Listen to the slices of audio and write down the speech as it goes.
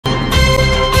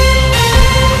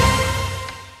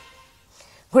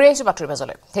ঘূৰি আহিছো বাতৰি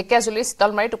বাজলৈ ঢেকিয়াজুলি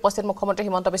শীতলমাৰীত উপস্থিত মুখ্যমন্ত্ৰী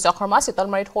হিমন্ত বিশ্ব শৰ্মা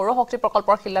শীতলমাৰীত সৌৰ শক্তি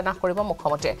প্ৰকল্পৰ শিলান্যাস কৰিব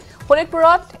মুখ্যমন্ত্ৰীয়ে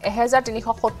শোণিতপুৰত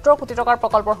 1370 কোটি টকাৰ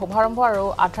প্ৰকল্পৰ শুভাৰম্ভ আৰু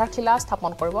আধাৰশিলা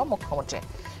স্থাপন কৰিব মুখ্যমন্ত্ৰীয়ে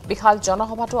বিশাল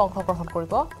জনসভাতো অংশগ্ৰহণ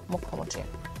কৰিব মুখ্যমন্ত্ৰীয়ে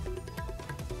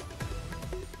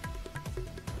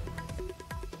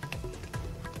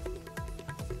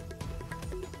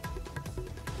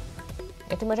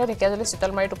ইতিমধ্যে ঢেকিয়াজুলি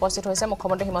শীতলমাৰীত উপস্থিত হৈছে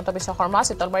মুখ্যমন্ত্ৰী হিমন্ত বিশ্ব শৰ্মা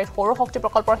শীতলমাৰীত সৌৰ শক্তি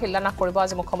প্ৰকল্পৰ শিলান্যাস কৰিব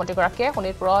আজি মুখ্যমন্ত্ৰীগৰাকীয়ে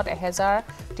শোণিতপুৰত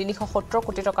 1370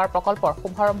 কোটি টকাৰ প্ৰকল্পৰ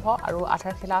শুভাৰম্ভ আৰু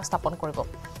আধাৰশিলা স্থাপন কৰিব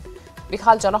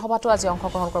বিশাল জনসভাতো আজি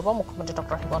অংশগ্ৰহণ কৰিব মুখ্যমন্ত্ৰী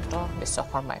ডক্টৰ হিমন্ত বিশ্ব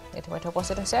শৰ্মাই ইতিমধ্যে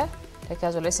উপস্থিত হৈছে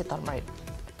ঢেকিয়াজুলি শীতলমাৰীত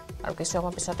আৰু কিছু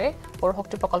সময় পিছতে সৌৰ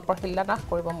শক্তি প্ৰকল্পৰ শিলান্যাস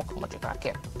কৰিব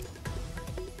মুখ্যমন্ত্ৰীগৰাকীয়ে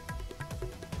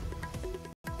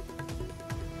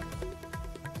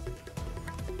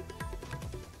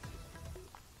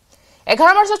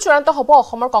 11 মাৰ্চত চূড়ান্ত হ'ব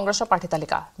অসমৰ কংগ্ৰেছৰ প্ৰাৰ্থী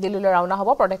তালিকা দিল্লীলৈ ৰাওনা হ'ব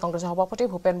প্ৰদেশ কংগ্ৰেছৰ সভাপতি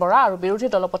ভূপেন বৰা আৰু বিৰোধী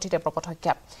দলপতি দেৱপ্ৰত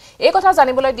শইকীয়া এই কথা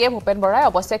জানিবলৈ দিয়ে ভূপেন বৰাই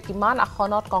অৱশ্যে কিমান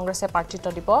আসনত কংগ্ৰেছে প্ৰাৰ্থিত্ব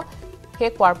দিব সেই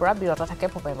কোৱাৰ পৰা বিৰত থাকে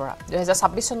ভূপেন বৰা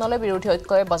 2026 চনলৈ বিৰোধী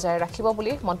ঐক্যই বজাই ৰাখিব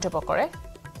বুলি মন্তব্য কৰে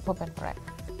ভূপেন বৰাই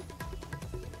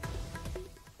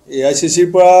এআইচিচিৰ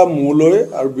পৰা মূলৈ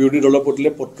আৰু বিৰোধী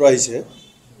দলপতিলৈ পত্ৰ আহিছে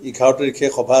 11 তাৰিখে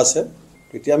সভা আছে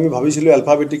তেতিয়া আমি ভাবিছিলো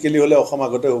এলফাবেটিক্যালি হলে অসম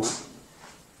আগতে হ'ব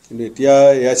কিন্তু এতিয়া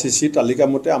এআইচিচি তালিকা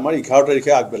মতে আমাৰ 11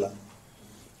 তাৰিখে আগবেলা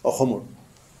অসমৰ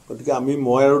গতিকে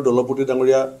মই আৰু দলপতি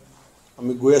ডাঙৰীয়া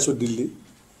আমি গৈ আছো দিল্লী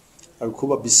আৰু খুব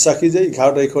বিশ্বাসী যে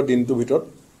 11 তাৰিখৰ দিনটোৰ ভিতৰত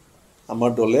আমাৰ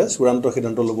দলে চূড়ান্ত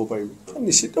সিদ্ধান্ত ল'ব পাৰিব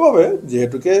নিশ্চিতভাৱে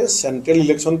যেহেতুকে চেন্ট্ৰেল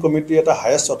ইলেকশ্যন কমিটি এটা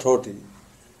হায়েষ্ট অথৰিটি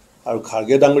আৰু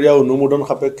খাৰ্গে ডাঙৰীয়া অনুমোদন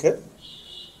সাপেক্ষে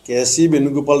কেসি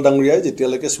বেনুগোপাল ডাঙৰীয়াই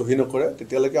যেতিয়ালৈকে সহি নকৰে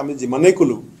তেতিয়ালৈকে আমি যিমানেই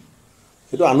কলো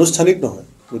সেইটো আনুষ্ঠানিক নহয়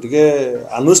গতিকে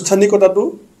আনুষ্ঠানিকতাটো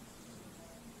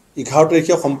 11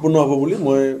 তাৰিখে সম্পূৰ্ণ হ'ব বুলি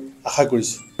মই আশা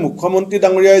কৰিছো মুখ্যমন্ত্ৰী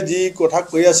ডাঙৰীয়াই যি কথা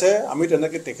কৈ আছে আমি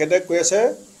তেনেকৈ তেখেতে কৈ আছে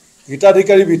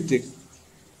হিতাধিকাৰী ভিত্তিক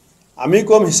আমি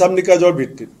কম হিসাব নিকাজৰ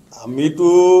ভিত্তিত আমিতো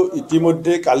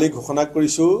ইতিমধ্যে কালি ঘোষণা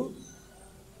কৰিছো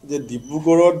যে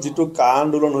ডিব্ৰুগড়ত যিটো কা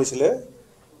আন্দোলন হৈছিল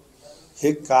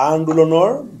সেই কা আন্দোলনৰ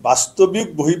বাস্তৱিক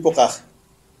বহি প্ৰকাশ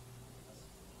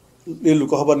এই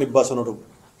লোকসভা নিৰ্বাচনত হ'ব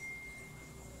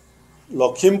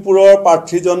লখিমপুৰৰ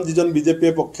প্ৰাৰ্থীজন যিজন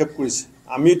বিজেপিয়ে পক্ষেপ কৰিছে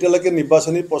আমি এতিয়ালৈকে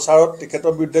নিৰ্বাচনী প্ৰচাৰত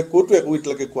তেখেতৰ বিৰুদ্ধে কোটো একো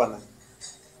এতিয়ালৈকে কোৱা নাই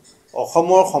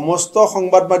অসমৰ সমস্ত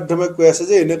সংবাদ মাধ্যমে কৈ আছে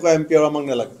যে এনেকুৱা এমপি আৰু আমাক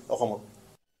নালাগে অসমত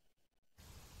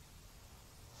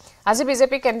আজি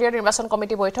বিজেপি কেন্দ্ৰীয় নিৰ্বাচন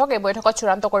কমিটি বৈঠক এই বৈঠকত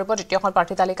চূড়ান্ত কৰিব দ্বিতীয়খন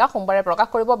প্ৰাৰ্থী তালিকা সোমবাৰে প্ৰকাশ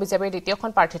কৰিব বিজেপিৰ দ্বিতীয়খন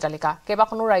প্ৰাৰ্থী তালিকা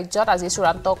কেইবাখনো ৰাজ্যত আজি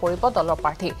চূড়ান্ত কৰিব দলৰ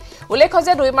প্ৰাৰ্থী উল্লেখ্য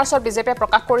যে 2 মাৰ্চত বিজেপিয়ে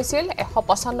প্ৰকাশ কৰিছিল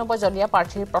 195 জনীয়া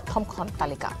প্ৰাৰ্থীৰ প্ৰথমখন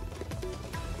তালিকা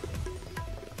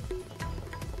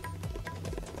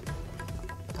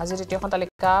আজি দ্বিতীয়খন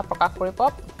তালিকা প্ৰকাশ কৰিব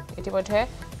ইতিমধ্যে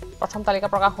প্ৰথম তালিকা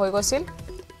প্ৰকাশ হৈ গৈছিল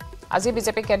আজি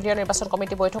বিজেপি কেন্দ্ৰীয় নিৰ্বাচন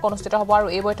কমিটি বৈঠক অনুষ্ঠিত হ'ব আৰু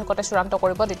এই বৈঠকতে চূড়ান্ত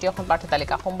কৰিব দ্বিতীয়খন প্ৰাৰ্থী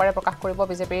তালিকা সোমবাৰে প্ৰকাশ কৰিব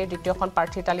বিজেপিৰ দ্বিতীয়খন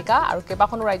প্ৰাৰ্থী তালিকা আৰু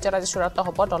কেইবাখনো ৰাজ্যত আজি চূড়ান্ত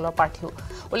হ'ব দলৰ প্ৰাৰ্থীও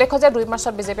উল্লেখ্য যে 2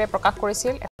 মাৰ্চত বিজেপিয়ে প্ৰকাশ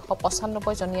কৰিছিল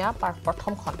 195 জনীয়া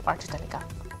প্ৰথমখন প্ৰাৰ্থী তালিকা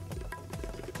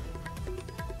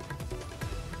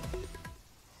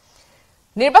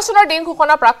নিৰ্বাচনৰ দিন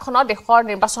ঘোষণা প্ৰাকখনত দেশৰ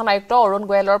নিৰ্বাচন আয়ুক্ত অৰুণ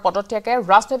গোয়েলৰ পদত্যাগে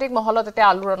ৰাজনৈতিক মহলত এটা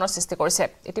আলোড়নৰ সৃষ্টি কৰিছে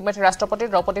ইতিমধ্যে ৰাষ্ট্ৰপতি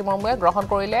দ্ৰৌপদী মুৰ্মুৱে গ্ৰহণ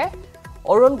কৰিলে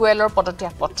অৰুণ গোয়েলৰ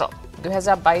পদত্যাগ পত্ৰ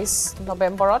 2022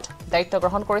 নৱেম্বৰত দায়িত্ব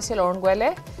গ্ৰহণ কৰিছিল অৰুণ গোয়েলে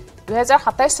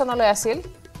 2027 চনলৈ আছিল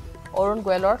অৰুণ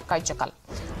গোয়েলৰ কাৰ্যকাল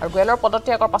আৰু গোয়েলৰ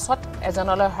পদত্যাগৰ পাছত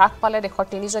এজনলৈ হ্ৰাস পালে দেশৰ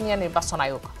 3জনীয়া নিৰ্বাচন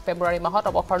আয়োগ ফেব্ৰুৱাৰী মাহত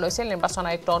অৱসৰ লৈছিল নিৰ্বাচন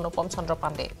আয়ুক্ত অনুপ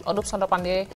চন্দ্ৰ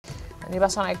পাণ্ডে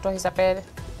নিৰ্বাচন আয়ুক্ত হিচাপে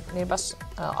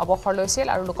অৱসৰ লৈছিল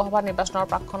আৰু লোকসভা নিৰ্বাচনৰ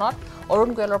প্ৰাকখনত অৰুণ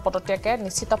গোয়েলৰ পদত্যাগে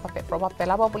নিশ্চিতভাৱে প্ৰভাৱ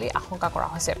পেলাব বুলি আশংকা কৰা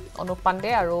হৈছে অনুপ পাণ্ডে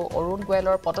আৰু অৰুণ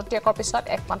গোয়েলৰ পদত্যাগৰ পিছত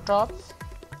একমাত্ৰ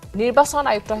নিৰ্বাচন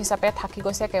আয়ুক্ত হিচাপে থাকি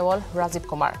গৈছে কেৱল ৰাজীৱ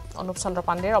কুমাৰ অনুপ চন্দ্ৰ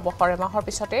পাণ্ডেৰ অৱসৰ এমাহৰ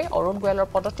পিছতে অৰুণ গোয়েলৰ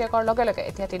পদত্যাগৰ লগে লগে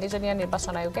এতিয়া 3জনীয়া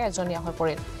নিৰ্বাচন আয়োগে এজনীয়া হৈ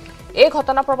পৰিল এই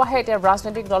ঘটনা প্ৰবাহে এতিয়া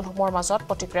ৰাজনৈতিক দলসমূহৰ মাজত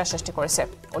প্ৰতিক্ৰিয়া সৃষ্টি কৰিছে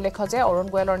উল্লেখ্য যে অৰুণ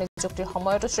গোয়েলৰ নিযুক্তিৰ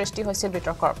সময়তো সৃষ্টি হৈছিল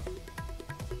বিতৰ্কৰ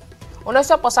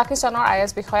 1985 চনৰ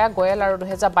আইএছ বিষয়া গোয়েল আৰু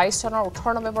 2022 চনৰ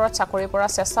 18 নৱেম্বৰত চাকৰিৰ পৰা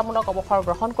স্বেচ্ছামূলক অৱসৰ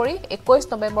গ্ৰহণ কৰি 21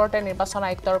 নৱেম্বৰতে নিৰ্বাচন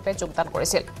আয়ুক্তৰূপে যোগদান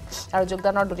কৰিছিল আৰু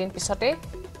যোগদানৰ দুদিন পিছতে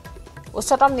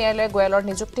উচ্চতম ন্যায়ালয়ে গোয়েলৰ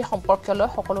নিযুক্তি সম্পৰ্কীয়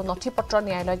সকলো নথিপত্ৰ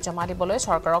ন্যায়ালয়ত জমা দিবলৈ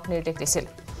চৰকাৰক নিৰ্দেশ দিছিল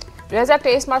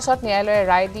 2023 মাৰ্চত ন্যায়ালয়ে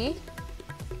ৰায় দি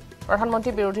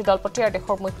প্ৰধানমন্ত্ৰী বিৰোধী দলপতি আৰু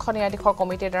দেশৰ মুখ্য ন্যায়াধীশৰ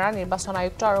কমিটিৰ দ্বাৰা নিৰ্বাচন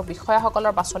আয়ুক্ত আৰু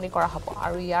বিষয়াসকলৰ বাছনি কৰা হ'ব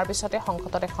আৰু ইয়াৰ পিছতে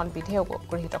সংসদত এখন বিধেয়ক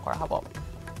গৃহীত কৰা হ'ব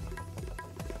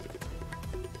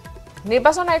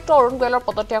নিৰ্বাচন আয়ুক্ত অৰুণ গোয়েলৰ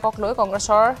পদত্যাগক লৈ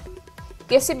কংগ্ৰেছৰ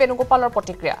কেসি বেনুগোপালৰ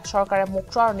প্ৰতিক্ৰিয়া চৰকাৰে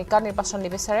মুক্ত আৰু নিকা নিৰ্বাচন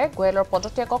নিবিচাৰে গোয়েলৰ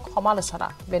পদত্যাগক সমালোচনা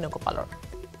বেনুগোপালৰ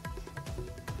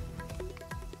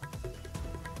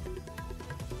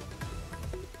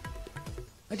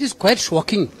It is quite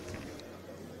shocking.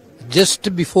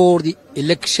 Just before the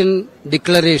election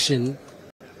declaration,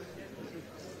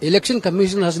 Election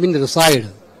Commission has been resigned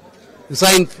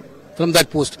from that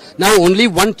post. Now only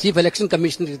one Chief Election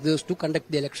Commissioner is there to conduct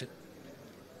the election.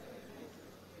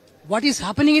 What is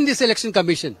happening in this Election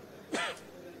Commission?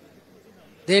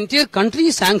 The entire country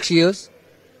is anxious.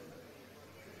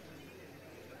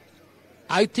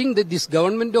 I think that this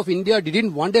government of India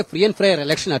didn't want a free and fair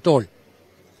election at all.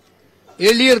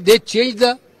 Earlier they changed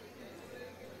the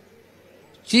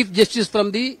Chief Justice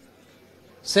from the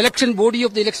selection body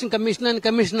of the Election Commission and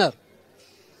Commissioner.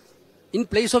 In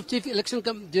place of Chief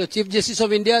Justice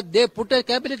of India, they put a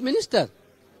cabinet minister.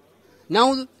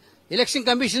 Now, Election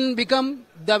Commission become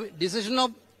the decision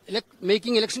of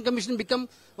making Election Commission become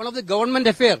one of the government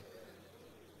affair.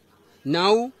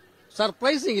 Now,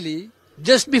 surprisingly,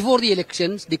 just before the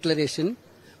elections declaration,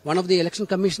 one of the Election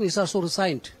Commission is also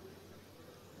resigned.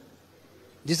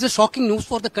 This is shocking news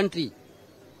for the country.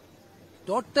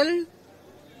 Total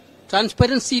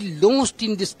transparency lost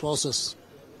in this process.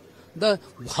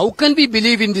 How can we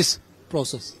believe in this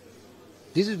process?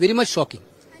 This is very much shocking.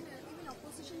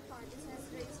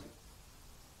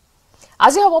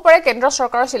 আজি হ'ব পাৰে কেন্দ্ৰ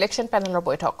চৰকাৰৰ selection পেনেলৰ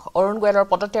বৈঠক অৰুণ গোয়েলৰ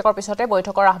পদত্যাগৰ পিছতে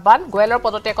বৈঠকৰ আহ্বান গোয়েলৰ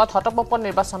পদত্যাগত হতপম্প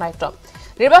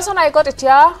নিৰ্বাচন আয়োগত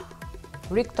এতিয়া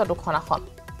ৰিক্ত দুখন আসন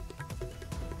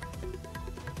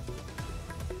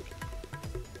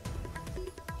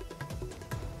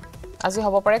আজি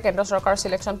হ'ব পাৰে কেন্দ্ৰ চৰকাৰৰ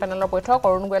সিলেকশন পেনেলৰ বৈঠক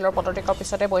অৰুণ গোয়েলৰ পদত্যাগৰ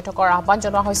পিছতে বৈঠকৰ আহ্বান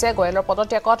জনোৱা হৈছে গোয়েলৰ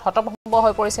পদত্যাগত হতপম্প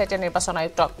হৈ পৰিছে এতিয়া নিৰ্বাচন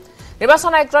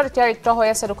আয়োগত এতিয়া ৰিক্ত হৈ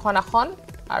আছে দুখন আসন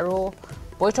আৰু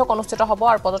বৈঠক অনুষ্ঠিত হ'ব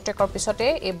আৰু পদত্যাগৰ পিছতে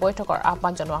এই বৈঠকৰ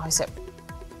আহ্বান জনোৱা হৈছে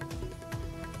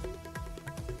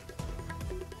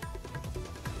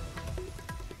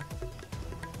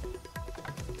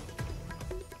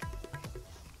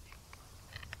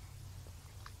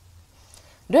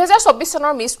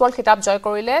চনৰ মিছ ৱৰ্ল্ড খিতাপ জয়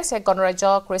কৰিলে চেক গণৰাজ্য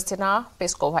ক্ৰিষ্টিনা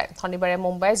পেস্কোভাই শনিবাৰে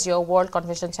মুম্বাই জিঅ ৱৰ্ল্ড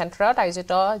কনভেনশ্যন চেণ্টাৰত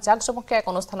আয়োজিত জাকজমকীয়া এক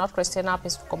অনুষ্ঠানত ক্ৰিষ্টিনা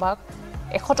পেস্কোভাক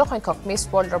 100 সংখ্যক মিছ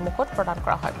ৱৰ্ল্ডৰ মুকুট প্ৰদান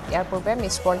কৰা হয় ইয়াৰ পূৰ্বে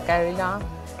মিছ ৱৰ্ল্ড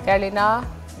কেৰলিনা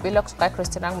বিলক্সকাই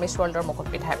ক্ৰিষ্টিনাক মিছ ৱৰ্ল্ডৰ মুকুট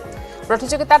পিন্ধায়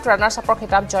প্ৰতিযোগিতাত ৰানাৰ্ছ আপৰ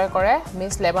খিতাপ জয় কৰে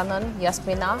মিছ লেবানন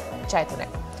ইয়াসমিনা জাইতুনে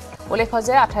উল্লেখ্য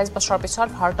যে 28 বছৰৰ পিছত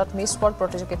ভাৰতত মিছ ৱৰ্ল্ড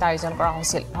প্ৰতিযোগিতা আয়োজন কৰা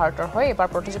হৈছিল ভাৰতৰ হৈ এবাৰ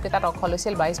প্ৰতিযোগিতাত অংশ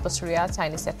লৈছিল 22 বছৰীয়া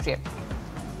চাইনিজ এথলীট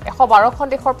 112খন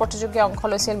দেশৰ প্ৰতিযোগীয়ে অংশ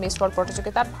লৈছিল মিছ ৱৰ্ল্ড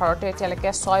প্ৰতিযোগিতাত ভাৰতে এতিয়ালৈকে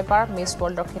 6 বাৰ মিছ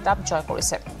ৱৰ্ল্ডৰ খিতাপ জয়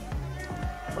কৰিছে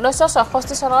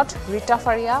 1966 চনত ৰিটা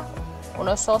ফাৰিয়া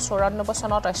 1994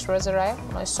 চনত ঐশ্বৰ্যা ৰায়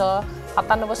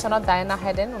 1997 চনত ডায়না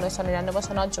হেডেন 1999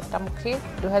 চনত যুক্তামুখী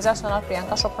 2000 চনত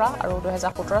প্ৰিয়ংকা চোপ্ৰা আৰু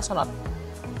 2017 চনত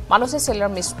মানসী চিল্লাৰ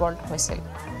মিছ ৱৰ্ল্ড হৈছিল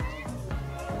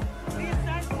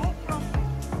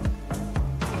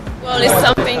Well, it's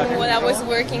something what I was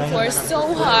working for so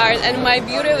hard, and my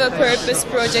Beauty of a Purpose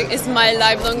project is my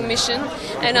lifelong mission.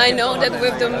 And I know that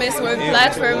with the Miss World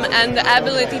platform and the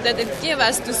ability that it gives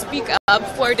us to speak up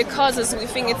for the causes we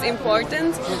think it's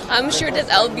important, I'm sure that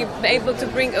I'll be able to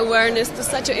bring awareness to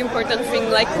such an important thing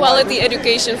like quality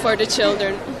education for the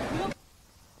children.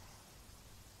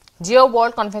 Jio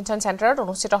world convention চেণ্টাৰত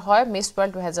অনুষ্ঠিত হয় miss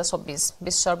world 2024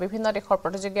 বিশ্বৰ বিভিন্ন দেশৰ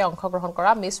প্ৰতিযোগীয়ে অংশগ্ৰহণ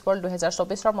কৰা miss world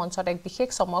 2024ৰ মঞ্চত এক বিশেষ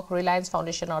চমক ৰিলায়েন্স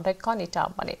ফাউণ্ডেশ্যনৰ অধ্যক্ষ নীতা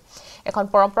আম্বানী এখন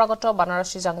পৰম্পৰাগত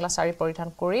বানাৰসী জাংলা শাৰী পৰিধান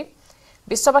কৰি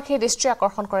বিশ্ববাসীৰ দৃষ্টি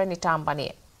আকৰ্ষণ কৰে নীতা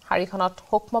আম্বানীয়ে শাৰীখনত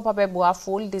সূক্ষ্মভাৱে বোৱা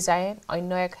ফুল ডিজাইন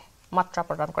অন্য এক মাত্ৰা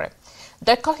প্ৰদান কৰে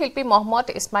দক্ষ শিল্পী মহম্মদ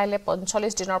ইছমাইলে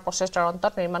 45 দিনৰ প্ৰচেষ্টাৰ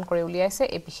অন্তত নিৰ্মাণ কৰি উলিয়াইছে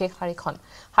এই বিশেষ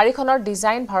শাৰীখনৰ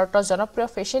ডিজাইন ভাৰতৰ জনপ্ৰিয়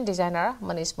ফেশ্বন ডিজাইনাৰ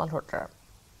মনীষ মলহোত্ৰাৰ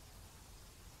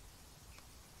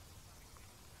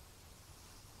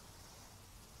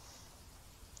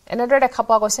এনেদৰে দেখা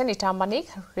পোৱা গৈছে নীতা আম্বানীক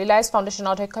ৰিলায়েন্স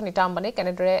ফাউণ্ডেশ্যনৰ অধ্যক্ষ নীতা আম্বানীক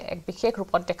এনেদৰে এক বিশেষ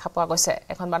ৰূপত দেখা পোৱা গৈছে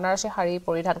এখন বানাৰসী শাৰী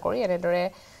পৰিধান কৰি এনেদৰে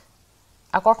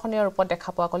আকৰ্ষণীয় ৰূপত দেখা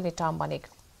পোৱা গ'ল নীতা আম্বানীক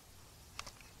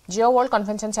জিঅ ৱৰ্ল্ড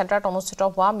কনভেনশ্যন চেণ্টাৰত অনুষ্ঠিত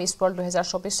হোৱা মিছ ৱৰ্ল্ড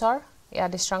 2024ৰ ইয়াৰ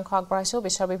দৃশ্যাংশ আগবঢ়াইছো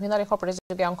বিশ্বৰ বিভিন্ন দেশৰ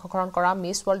প্ৰতিযোগীয়ে অংশগ্ৰহণ কৰা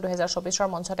মিছ ৱৰ্ল্ড 2024ৰ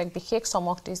মঞ্চত এক বিশেষ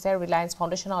চমক দিছে ৰিলায়েন্স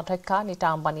ফাউণ্ডেশ্যনৰ অধ্যক্ষ নীতা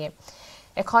আম্বানীয়ে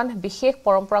এখন বিশেষ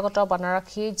পৰম্পৰাগত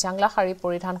বানাৰসী জাংলা শাৰী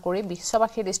পৰিধান কৰি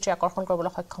বিশ্ববাসীৰ দৃষ্টি আকৰ্ষণ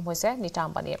কৰিবলৈ সক্ষম হৈছে নীতা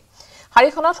আম্বানীয়ে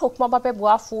শাৰীখনত সূক্ষ্মভাৱে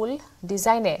বোৱা ফুল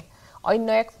ডিজাইনে অন্য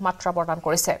এক মাত্ৰা প্ৰদান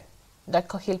কৰিছে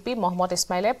দক্ষ শিল্পী মহম্মদ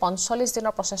ইছমাইলে 45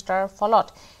 দিনৰ প্ৰচেষ্টাৰ ফলত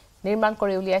নিৰ্মাণ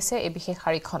কৰি উলিয়াইছে এই বিশেষ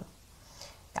শাৰীখন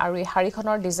আৰু এই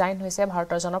শাৰীখনৰ ডিজাইন হৈছে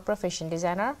ভাৰতৰ জনপ্ৰিয় ফেশ্বন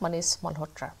ডিজাইনাৰ মনীষ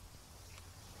মলহোত্ৰাৰ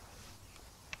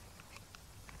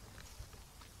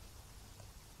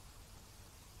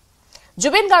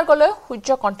জুবিন গাৰ্গলৈ সূৰ্য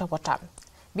কণ্ঠ বঁটা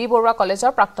বি বৰুৱা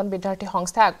কলেজৰ প্ৰাক্তন বিদ্যাৰ্থী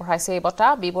সংস্থাই আগবঢ়াইছে এই বঁটা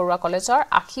বি বৰুৱা কলেজৰ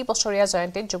 80 বছৰীয়া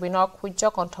জয়ন্তীত জুবিনক সূৰ্য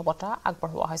কণ্ঠ বঁটা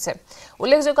আগবঢ়োৱা হৈছে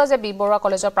উল্লেখযোগ্য যে বি বৰুৱা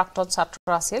কলেজৰ প্ৰাক্তন ছাত্ৰ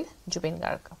আছিল জুবিন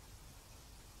গাৰ্গ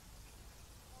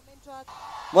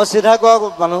মই চিধা কোৱা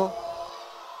মানুহ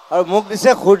আৰু মোক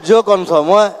দিছে সূৰ্য কণ্ঠ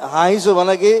মই হাঁহিছোঁ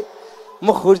মানে কি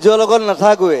মই সূৰ্যৰ লগত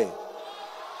নাথাকোৱে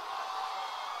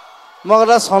মই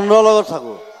এটা চন্দ্ৰৰ লগত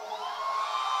থাকোঁ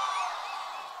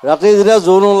ৰাতি যেতিয়া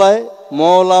জোন ওলায়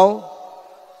মই ওলাওঁ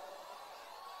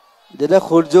যেতিয়া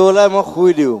সূৰ্য ওলায় মই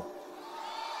শুই দিওঁ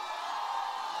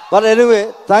বাট এনিৱে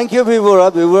থেংক ইউ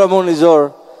বিবুৰা মোৰ নিজৰ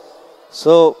চ'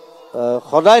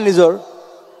 সদায় নিজৰ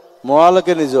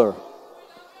মৰালৈকে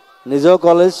নিজৰ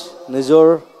কলেজ নিজৰ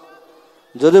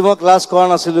যদি মই ক্লাছ কৰা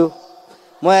নাছিলোঁ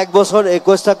মই 1 বছৰ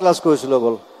 21টা ক্লাছ কৰিছিলোঁ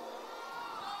অকল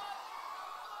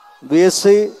BSc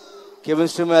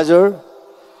কেমিষ্ট্ৰি মেজৰ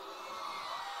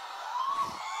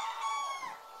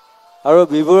আৰু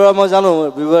বিবুৰা মই জানো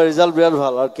বিবুৰাৰ ৰিজাল্ট বিৰাট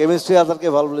ভাল আৰু কেমিষ্ট্ৰি আটাইতকৈ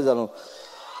ভাল বুলি জানো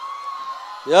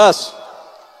য়েছ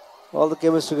all the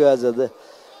chemistry guys are there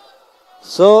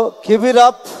so keep it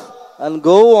up and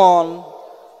go on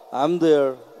I'm there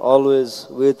always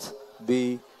with B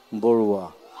Borua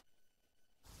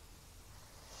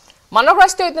মানৱ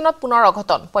ৰাষ্ট্ৰীয় উদ্যানত পুনৰ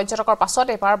অঘটন পৰ্যটকৰ পাছত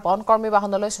এবাৰ বনকৰ্মী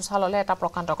বাহনলৈ সুচাললে এটা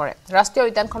প্ৰকাণ্ড কৰে ৰাষ্ট্ৰীয়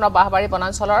উদ্যানখনৰ বাহবাৰী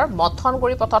বনাঞ্চলৰ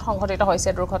মথনগুৰি পথত সংঘটিত হৈছে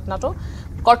দুৰ্ঘটনাটো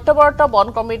কৰ্তব্যৰত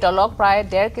বনকৰ্মীৰ দলক প্ৰায়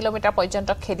 1.5 কিলোমিটাৰ পৰ্যন্ত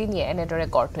খেদি নিয়ে এনেদৰে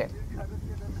গড়টোৱে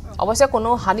অৱশ্যে কোনো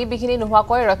হানি বিঘিনি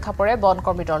নোহোৱাকৈ ৰক্ষা পৰে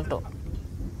বনকৰ্মী দলটো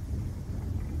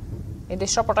এই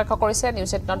দৃশ্য প্ৰত্যক্ষ কৰিছে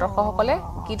নিউজ 18 দৰ্শকসকলে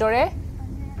কিদৰে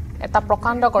এটা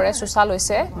প্ৰকাণ্ড কৰে সুচাল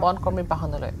হৈছে বনকৰ্মীৰ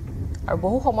বাহনলৈ আৰু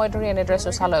বহু সময় ধৰি এনেদৰে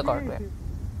সুচালয় গড়টোৱে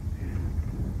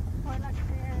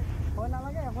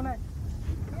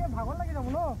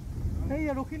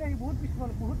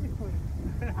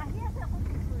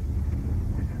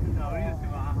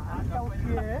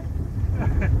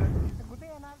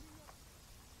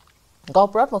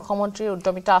গহপুৰত মুখ্যমন্ত্ৰীৰ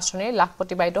উদ্যমিতা আঁচনিৰ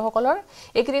লাখপতি বাইদেউসকলৰ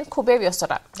এইকেইদিন খুবেই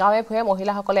ব্যস্ততা গাঁৱে ভূঞে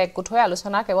মহিলাসকলে একগোট হৈ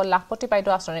আলোচনা কেৱল লাখপতি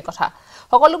বাইদেউ আঁচনিৰ কথা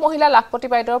সকলো মহিলা লাখপতি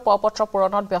বাইদেউৰ পত্ৰ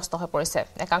পূৰণত ব্যস্ত হৈ পৰিছে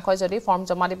একাংশই যদি ফৰ্ম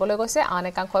জমা দিবলৈ গৈছে আন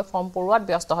একাংশই ফৰ্ম পূৰোৱাত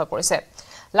ব্যস্ত হৈ পৰিছে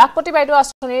লাখপতি বাইদেউ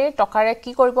আঁচনিৰ টকাৰে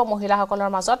কি কৰিব মহিলাসকলৰ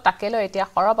মাজত তাকে লৈ এতিয়া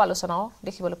সৰব আলোচনাও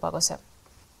দেখিবলৈ পোৱা গৈছে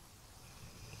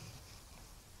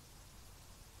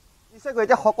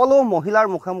এতিয়া সকলো মহিলাৰ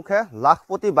মুখে মুখে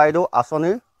লাখপতি বাইদেউ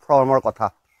আঁচনিৰ ফৰ্মৰ কথা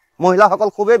মহিলাসকল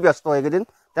খুবেই ব্যস্ত এইকেইদিন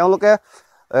তেওঁলোকে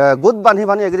গোট বান্ধি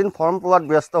এইকেইদিন ফৰ্ম পূৰোৱাত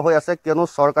ব্যস্ত হৈ আছে কিয়নো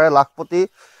চৰকাৰে লাখপতি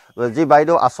যি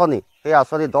বাইদেউ আঁচনি সেই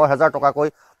আঁচনি 10,000 টকাকৈ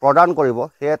প্ৰদান কৰিব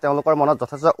সেয়ে তেওঁলোকৰ মনত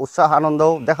যথেষ্ট উৎসাহ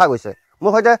আনন্দও দেখা গৈছে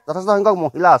মোৰ সৈতে যথেষ্ট সংখ্যক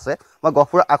মহিলা আছে মই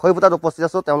গহপুৰৰ আখৈপুতাত উপস্থিত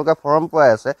আছোঁ তেওঁলোকে ফৰ্ম পূৰাই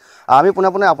আছে আমি পোনে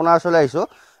পোনে আপোনাৰ ওচৰলৈ আহিছোঁ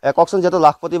কওকচোন যিহেতু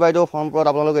লাখপতি বাইদেউ ফৰ্ম পূৰোৱাত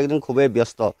আপোনালোক এইকেইদিন খুবেই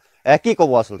ব্যস্ত কি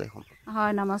ক'ব আচলতে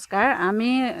হয় নমস্কাৰ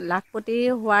আমি লাখপতি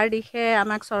হোৱাৰ দিশে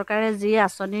আমাক চৰকাৰে যি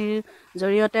আঁচনিৰ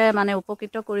জৰিয়তে মানে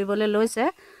উপকৃত কৰিবলৈ লৈছে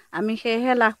আমি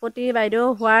সেয়েহে লাখপতি বাইদেউ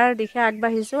হোৱাৰ দিশে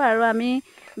আগবাঢ়িছোঁ আৰু আমি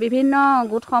বিভিন্ন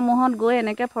গোটসমূহত গৈ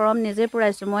এনেকৈ ফৰ্ম নিজে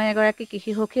পূৰাইছোঁ মই এগৰাকী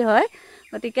কৃষি সখী হয়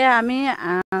গতিকে আমি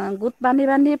গোট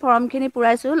বান্ধি ফৰ্মখিনি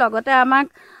পূৰাইছোঁ লগতে আমাক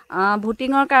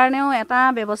ভোটিঙৰ কাৰণেও এটা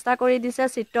ব্যৱস্থা কৰি দিছে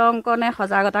চিত্ৰ অংকনে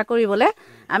সজাগতা কৰিবলৈ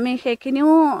আমি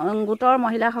সেইখিনিও গোটৰ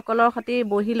মহিলাসকলৰ সৈতে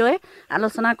বহি লৈ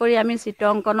আলোচনা কৰি আমি চিত্ৰ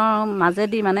অংকনৰ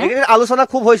মাজেদি মানে আলোচনা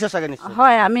খুব হৈছে চাগে নিশ্চয়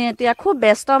হয় আমি এতিয়া খুব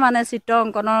ব্যস্ত মানে চিত্ৰ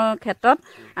অংকনৰ ক্ষেত্ৰত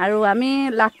আৰু আমি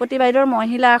লাখপতি বাইদেউৰ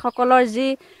মহিলাসকলৰ যি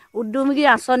উদ্যমী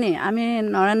আঁচনি আমি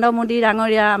নৰেন্দ্ৰ মোদী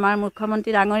ডাঙৰীয়া আমাৰ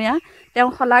মুখ্যমন্ত্ৰী ডাঙৰীয়া তেওঁ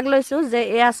শলাগ লৈছোঁ যে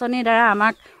এই আঁচনিৰ দ্বাৰা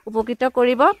আমাক উপকৃত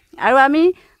কৰিব আৰু আমি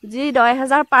যি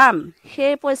 10,000 পাম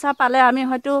সেই পইচা পালে আমি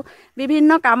হয়তো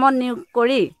বিভিন্ন কামত নিয়োগ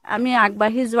কৰি আমি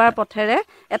আগবাঢ়ি যোৱাৰ পথেৰে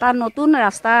এটা নতুন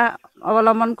ৰাস্তা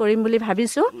অৱলম্বন কৰিম বুলি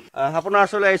ভাবিছোঁ আপোনাৰ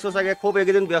ওচৰলৈ আহিছোঁ চাগে খুব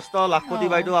এইকেইদিন ব্যস্ত লাখপতি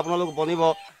বাইদেউ আপোনালোক বনিব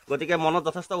গতিকে মনত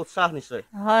যথেষ্ট উৎসাহ নিশ্চয়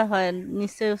হয়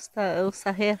নিশ্চয়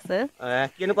উৎসাহে আছে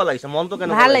কেনেকুৱা লাগিছে মনটো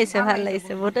কেনেকুৱা ভাল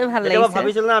লাগিছে বহুতেই ভাল লাগিছে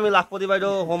ভাবিছিল না আমি লাখপতি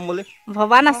বাইদেউ হ'ম বুলি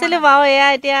ভবা নাছিলোঁ বাৰু এয়া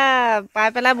এতিয়া পাই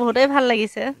পেলাই বহুতেই ভাল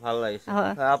লাগিছে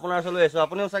আপোনাৰ ওচৰলৈ আহিছোঁ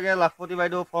আপুনিও চাগে লাখপতি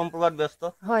বাইদেউ ফৰ্ম পূৰোৱাত ব্যস্ত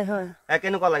হয়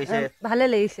কেনেকুৱা লাগিছে ভালে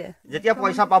লাগিছে যেতিয়া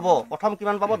পইচা পাব প্ৰথম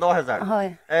কিমান পাব 10,000 হয়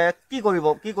কি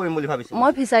কৰিম বুলি ভাবিছিল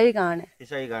মই ফিচাৰীৰ কাৰণে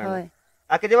হয়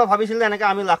কেতিয়াবা ভাবিছিলে এনেকৈ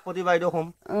আমি লাখপতি বাইদেউ হ'ম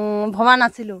ভবা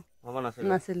নাছিলোঁ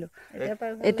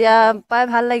এতিয়া পাই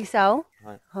ভাল লাগিছে আৰু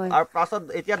পাছত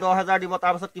এতিয়া 10,000 দিব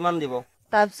তাৰপিছত কিমান দিব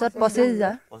তাৰপিছত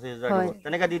 25,000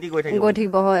 তেনেকৈ দি গৈ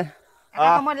থাকিব হয়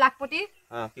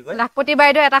লাখপতি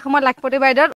বাইদেউ এটা সময়ত লাখপতি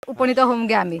বাইদেউত উপনীত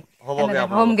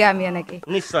হ'মগে আমি এনেকৈ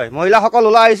নিশ্চয় মহিলাসকল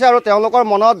ওলাই আহিছে আৰু তেওঁলোকৰ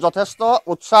মনত যথেষ্ট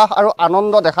উৎসাহ আৰু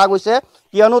আনন্দ দেখা গৈছে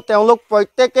কিয়নো তেওঁলোক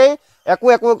প্ৰত্যেকেই একো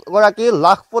একোগৰাকী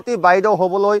লাখপতি বাইদেউ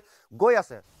হ'বলৈ গৈ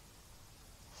আছে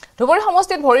ধুবুৰী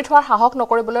সমষ্টিত ভৰি থোৱাৰ সাহস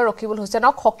নকৰিবলৈ ৰকিবুল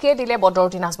হুছেইনক খকিয়ে দিলে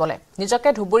বদৰুদ্দিন আজমলে নিজকে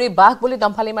ধুবুৰী বাঘ বুলি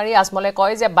দমফালি মাৰি আজমলে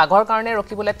কয় যে বাঘৰ কাৰণে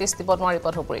ৰকিবুলে তিছ দিব নোৱাৰিব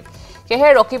ধুবুৰীত কেহে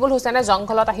ৰকিবুল হুছেইনে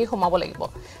জংঘলত আহি সোমাব লাগিব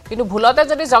কিন্তু ভুলতে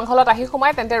যদি জংঘলত আহি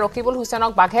সোমায় তেন্তে ৰকিবুল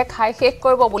হুছেইনক বাঘে খাই শেষ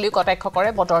কৰিব বুলি কটাক্ষ কৰে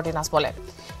বদৰুদ্দিন আজমলে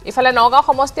ইফালে নগাঁও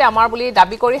সমষ্টি আমাৰ বুলি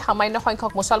দাবী কৰি সামান্য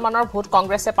সংখ্যক মুছলমানৰ ভোট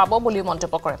কংগ্ৰেছে পাব বুলি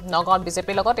মন্তব্য কৰে নগাঁৱত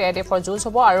বিজেপিৰ লগত এআইডিএফৰ যুঁজ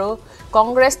হ'ব আৰু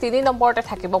কংগ্ৰেছ 3 নম্বৰতে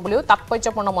থাকিব বুলিও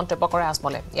তাৎপৰ্যপূৰ্ণ মন্তব্য কৰে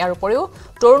আজমলে ইয়াৰ উপৰিও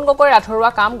তৰুণ গগৈ আধৰুৱা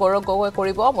কাম গৌৰৱ গগৈ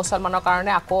কৰিব মুছলমানৰ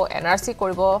কাৰণে আকৌ এনআৰচি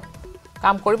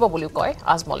কাম কৰিব বুলি কয়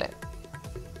আজমলে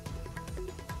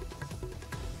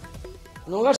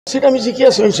নগাঁও সিট আমি জিকি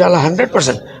আছো ইনশাআল্লাহ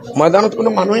 100% ময়দানত কোনো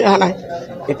মানুহে আহা নাই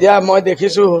এতিয়া মই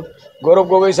দেখিছো গৌৰৱ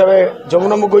গগৈ হিচাপে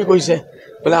যমুনা মুগৈ কৈছে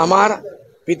বলে আমাৰ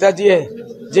পিতাজীয়ে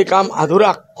যে কাম আধুৰা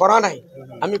কৰা নাই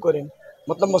আমি কৰিম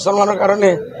মতলব মুছলমানৰ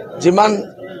কাৰণে যিমান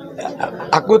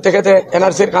আকু তেখেতে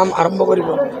এনআৰচিৰ কাম আৰম্ভ কৰিব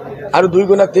আৰু 2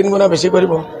 গুণা 3 গুণা বেছি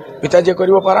কৰিব পিতাজীয়ে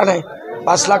কৰিব পৰা নাই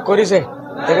 5 লাখ কৰিছে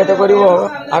তেখেতে কৰিব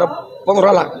আৰু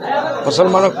 15 লাখ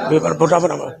মুছলমানক ভোটাৰ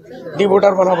বনাব ডি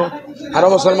ভোটাৰ বনাব আৰু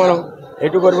মুছলমানক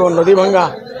এইটো কৰিব নদী ভাঙা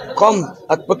কম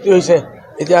আপত্তি হৈছে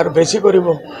এতিয়া আৰু বেছি কৰিব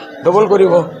ডবল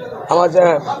কৰিব আমাৰ যে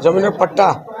জমিনৰ পট্টা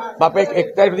বাপেক 1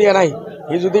 তাৰিখ দিয়া নাই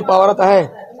সি যদি পাৱাৰত আহে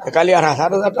কালি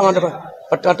 7,000 মান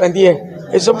পট্টা দিয়ে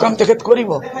এইসব কাম তেখেত কৰিব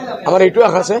আমাৰ এইটো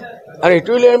আশা আছে আৰু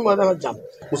এইটো লৈ আমি ময়দানত যাম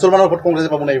মুছলমানৰ ভোট কংগ্ৰেছে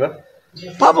পাব না এইবাৰ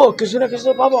পাব কিছু না কিছু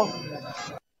পাব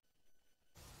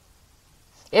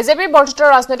এজেপিৰ বৰ্ধিত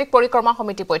ৰাজনৈতিক পৰিক্ৰমা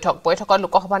সমিতি বৈঠকত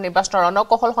লোকসভা নিৰ্বাচনৰ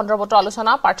ৰণকৌশল সন্দৰ্ভতো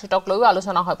আলোচনা প্ৰাৰ্থীতক লৈও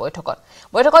আলোচনা হয়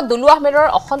বৈঠকত দুলু আহমেদৰ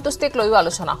অসন্তুষ্টিক লৈও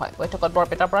আলোচনা হয় বৈঠকত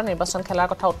বৰপেটাৰ পৰা নিৰ্বাচন খেলাৰ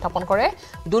কথা উত্থাপন কৰে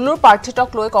দুলুৰ প্ৰাৰ্থীতক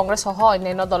লৈ কংগ্ৰেছ সহ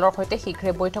অন্যান্য দলৰ সৈতে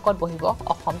শীঘ্ৰে বৈঠকত বহিব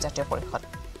অসম জাতীয় পৰিষদ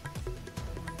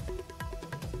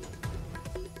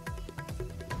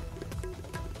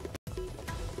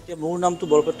মোৰ নামটো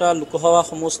বৰপেটা লোকসভা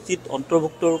সমষ্টিত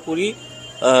অন্তৰ্ভুক্ত কৰি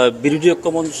বিৰোধী ঐক্য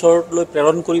মঞ্চলৈ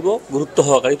প্ৰেৰণ কৰিব গুৰুত্ব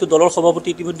সহকাৰে এইটো দলৰ সভাপতি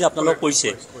ইতিমধ্যে আপোনালোকক কৈছে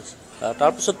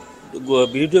তাৰপিছত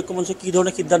বিৰোধী ঐক্য মঞ্চ কি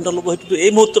ধৰণে সিদ্ধান্ত ল'ব সেইটো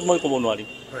এই মুহূৰ্তত মই ক'ব নোৱাৰিম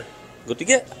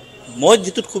গতিকে মই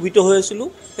যিটোত ক্ষোভিত হৈ আছিলোঁ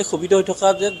সেই ক্ষোভিত হৈ থকা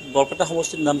যে বৰপেটা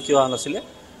সমষ্টিৰ নাম কিয় অহা নাছিলে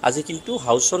আজি কিন্তু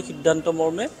হাউচৰ সিদ্ধান্ত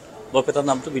মৰ্মে বৰপেটাৰ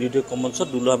নামটো বিৰোধী ঐক্য মঞ্চত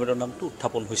দুলু আহমেদৰ নামটো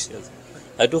উত্থাপন হৈছে আজি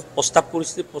এইটো প্ৰস্তাৱ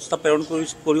প্ৰেৰণ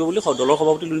কৰিব বুলি দলৰ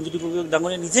সভাপতি লুৰিণজ্যোতি গগৈ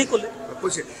ডাঙৰীয়াই নিজেই ক'লে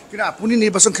কৈছে কিন্তু আপুনি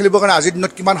নিৰ্বাচন খেলিবৰ কাৰণে আজিৰ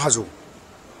দিনত কিমান সাজু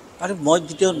আৰু মই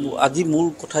যেতিয়া আজি মোৰ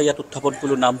কথা ইয়াত উত্থাপন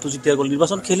কৰিলোঁ নামটো যেতিয়া গ'ল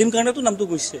নিৰ্বাচন খেলিম কাৰণেতো নামটো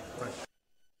গৈছে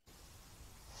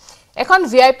এখন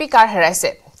ভিআইপি কাৰ হেৰাইছে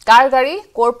কাৰ গাড়ী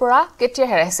ক'ৰ পৰা কেতিয়া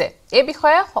হেৰাইছে এই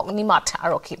বিষয়ে নিমাঠ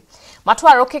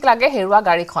আৰক্ষীক লাগে হেৰুৱা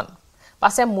গাড়ীখন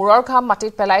পাছে মূৰৰ ঘাম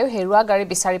মাটিত পেলাইও হেৰুৱা গাড়ী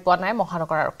বিচাৰি পোৱা নাই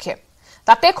মহানগৰ আৰক্ষীয়ে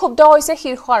তাতে ক্ষুব্ধ হৈছে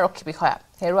শীৰ্ষ আৰক্ষী বিষয়া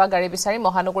হেৰুৱা গাড়ী বিচাৰি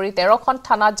মহানগৰী 13খন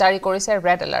থানাত জাৰি কৰিছে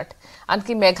ৰেড এলাৰ্ট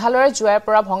আনকি মেঘালয়ৰ জুৱাইৰ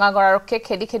পৰা ভঙাগড় আৰক্ষীয়ে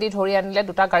খেদি ধৰি আনিলে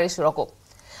দুটা গাড়ী চুৰকো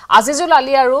আজিজুল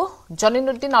আলী আৰু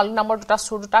জনিনুদ্দিন আলী নামৰ দুটা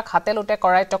চুৰ দুটাক হাতে লোটে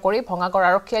কৰায়ত্ব কৰি ভঙাগড়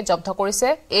আৰক্ষীয়ে জব্দ কৰিছে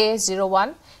A01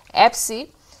 FC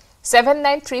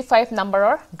 7935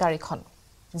 নম্বৰৰ গাড়ীখন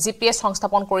জিপিএছ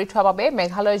সংস্থাপন কৰি থোৱা বাবে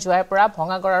মেঘালয় জুৱাইৰ পৰা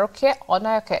ভঙাগড় আৰক্ষীয়ে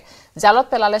অনায়কে জালত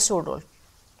পেলালে চুৰদল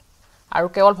আৰু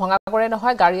কেৱল ভঙাগড়ে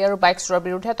নহয় গাড়ী আৰু বাইক চুৰৰ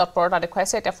বিৰুদ্ধে তৎপৰতা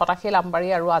দেখুৱাইছে এতিয়া ফটাখিল আমবাৰী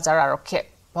আৰু আজাৰ আৰক্ষীয়ে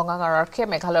ভঙাগড় আৰক্ষীয়ে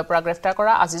মেঘালয়ৰ পৰা গ্ৰেপ্তাৰ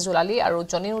কৰা আজিজুল আলী আৰু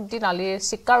জনিনুদ্দিন আলীৰ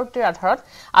স্বীকাৰোক্তিৰ আধাৰত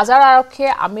আজাৰ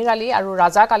আৰক্ষীয়ে আমিৰ আলী আৰু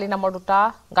ৰাজাক আলী নামৰ দুটা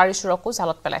গাড়ী চুৰকো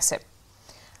জালত পেলাইছে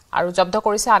আৰু জব্দ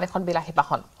কৰিছে আন এখন বিলাহী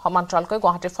বাহন সমান্তৰালকৈ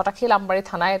গুৱাহাটীৰ ফটাখিল আমবাৰী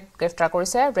থানাই গ্ৰেপ্তাৰ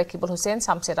কৰিছে ৰেকিবুল হুছেইন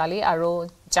শামছেদ আলী আৰু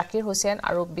জাকিৰ হুছেইন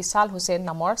আৰু বিশাল হুছেইন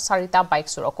নামৰ 4টা বাইক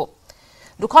চুৰকো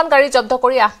দুখন গাড়ী জব্দ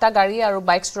কৰি 8টা গাড়ী আৰু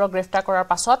বাইক চুৰক গ্ৰেপ্তাৰ কৰাৰ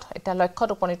পাছত এতিয়া লক্ষ্যত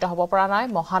উপনীত হ'ব পৰা নাই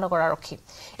মহানগৰ আৰক্ষী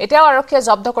এতিয়াও আৰক্ষীয়ে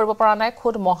জব্দ কৰিব পৰা নাই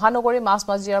খুদ মহানগৰী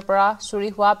মাছমজিয়াৰ পৰা চুৰি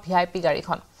হোৱা ভিআইপি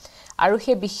গাড়ীখন আৰু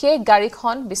সেই বিশেষ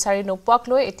গাড়ীখন বিচাৰি নোপোৱাক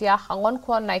লৈ এতিয়া সাঙন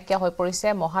খুৱন নাইকিয়া হৈ পৰিছে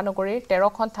মহানগৰীৰ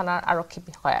 13খন থানাৰ আৰক্ষী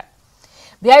বিষয়া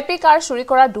ভিআইপি কাৰ চুৰি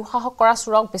কৰা দুঃসাহস কৰা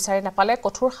চুৰক বিচাৰি নাপালে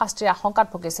কঠোৰ শাস্তিৰ আশংকাত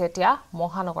ভুগিছে এতিয়া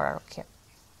মহানগৰ আৰক্ষীয়ে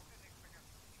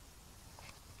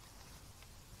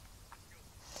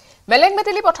মেলেং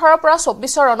মেটেলি পথাৰৰ পৰা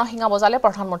 24ৰ ৰণসিঙা বজালে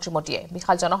প্ৰধানমন্ত্ৰী মোদীয়ে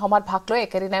বিশাল জনসভাত ভাগ লৈ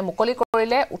একেদিনাই মুকলি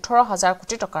কৰিলে 18,000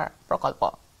 কোটি টকাৰ প্ৰকল্প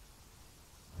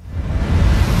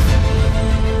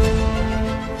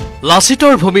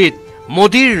লাচিতৰ ভূমিত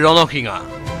মোদীৰ ৰণসিঙা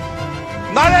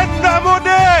নৰেন্দ্ৰ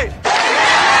মোদী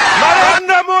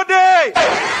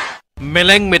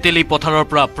মেলেং মেটেলি পথাৰৰ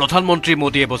পৰা প্ৰধানমন্ত্ৰী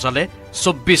মোদীয়ে বজালে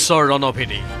 24ৰ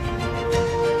ৰণভেৰী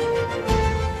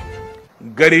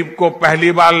गरीब को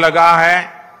पहली बार लगा है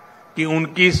कि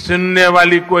उनकी सुनने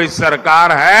वाली कोई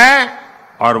सरकार है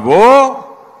और वो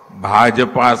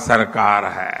भाजपा सरकार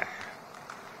है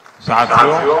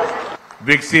साथियों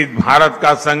विकसित भारत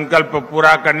का संकल्प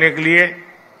पूरा करने के लिए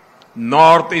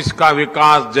नॉर्थ ईस्ट का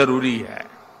विकास जरूरी है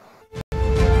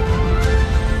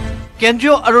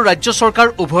কেন্দ্ৰীয় আৰু ৰাজ্য চৰকাৰ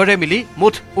উভয়ৰে মিলি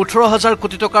মুঠ 18,000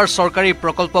 কোটি টকাৰ চৰকাৰী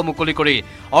প্ৰকল্প মুকলি কৰি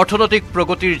অৰ্থনৈতিক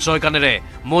প্ৰগতিৰ জয়গানেৰে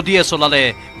মোদীয়ে চলালে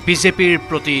বিজেপিৰ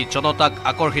প্ৰতি জনতাক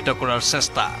আকৰ্ষিত কৰাৰ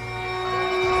চেষ্টা।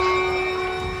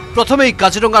 প্ৰথমেই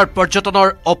কাজিৰঙাৰ পৰ্যটনৰ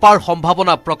অপাৰ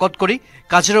সম্ভাৱনা প্ৰকট কৰি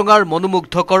কাজিৰঙাৰ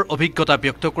মনোমুগ্ধকৰ অভিজ্ঞতা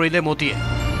ব্যক্ত কৰিলে মোদীয়ে।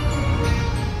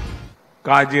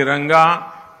 काजीरंगा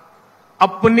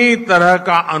अपनी तरह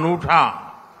का अनूठा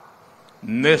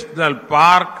नेशनल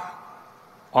पार्क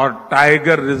और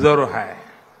टाइगर रिजर्व है।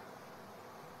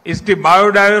 इसकी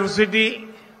बायोडायवर्सिटी,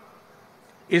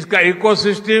 इसका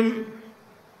इकोसिस्टम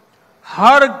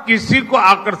हर किसी को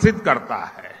आकर्षित करता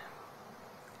है।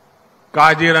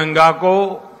 काजीरंगा को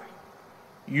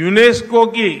यूनेस्को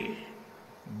की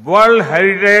वर्ल्ड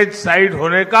हेरिटेज साइट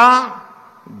होने का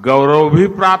गौरव भी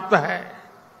प्राप्त है।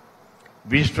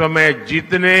 विश्व में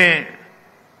जितने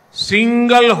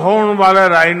सिंगल हॉर्न वाले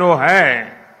राइनो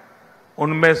हैं,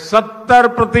 उनमें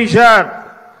 70%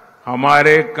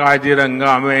 हमारे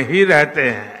काजीरंगा में ही रहते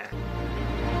हैं।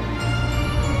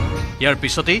 यार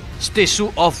पिछते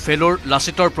स्टेच्यू ऑफ फेलोर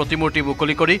लाचितर प्रतिमूर्ति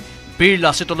मुकली कर वीर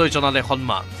लाचितলৈ जनाले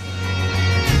सम्मान।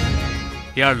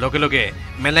 यार लगे लगे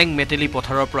मेलेंग मेटेली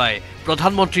पथाৰৰ পৰাই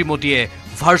प्रधानमंत्री मोदीয়ে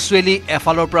ভাৰ্চুৱেলি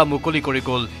এফালৰ পৰা মুকলি কৰি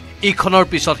গল ইখনৰ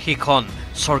পিছত সিখন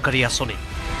চৰকাৰী আঁচনি।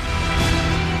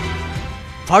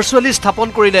 ভাৰ্চুৱেলি স্থাপন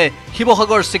কৰিলে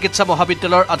শিৱসাগৰ চিকিৎসা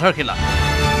মহাবিদ্যালয়ৰ আধাৰশিলা।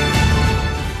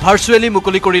 ভাৰ্চুৱেলি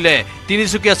মুকলি কৰিলে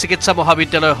তিনিচুকীয়া চিকিৎসা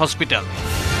মহাবিদ্যালয় হস্পিটেল।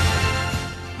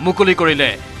 মুকলি কৰিলে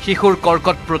শিশুৰ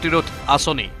কৰ্কট প্ৰতিৰোধ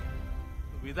আঁচনি।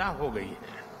 सुविधा हो गई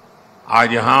है। आज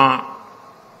यहां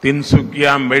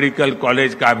तिनसुकिया मेडिकल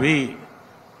कॉलेज का भी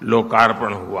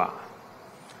लोकार्पण हुआ।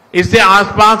 इससे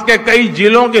आसपास के कई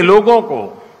जिलों के लोगों को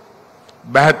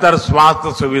बेहतर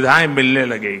स्वास्थ्य सुविधाएं मिलने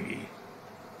लगेगी।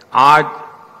 आज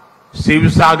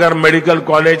शिवसागर मेडिकल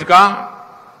कॉलेज का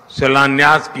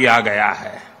शिलान्यास किया गया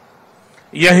है।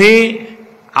 यहीं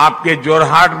आपके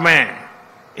जोरहाट में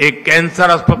एक कैंसर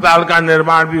अस्पताल का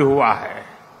निर्माण भी हुआ है।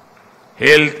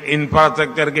 हेल्थ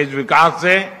इंफ्रास्ट्रक्चर के विकास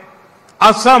से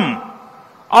असम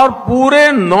और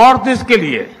पूरे नॉर्थ ईस्ट के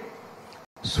लिए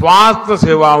स्वास्थ्य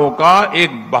सेवाओं का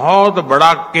एक बहुत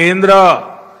बड़ा केंद्र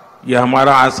यह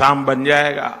हमारा आसाम बन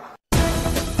जाएगा।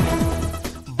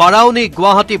 बाराउनी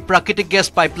गुवाहाटी प्राकृतिक गैस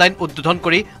पाइपलाइन उद्বোधन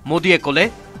कर मोदीये कले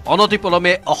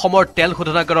अनतिपलमे अहोমৰ तेल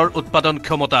शोधनागाৰৰ उत्पादन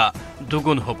क्षमता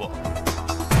दुगुण हब।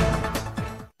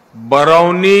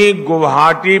 बरौनी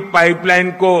गुवाहाटी पाइपलाइन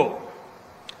को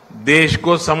देश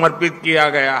को समर्पित किया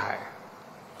गया है।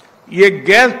 ये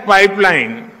gas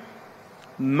pipeline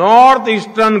north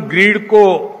eastern grid को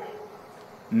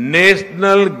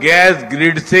नेशनल गैस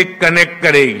ग्रिड से कनेक्ट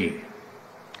करेगी।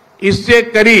 इससे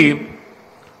करीब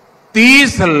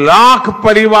 30 लाख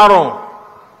परिवारों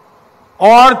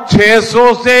और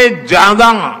 600 से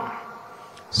ज्यादा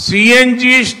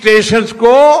सीएनजी स्टेशंस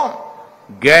को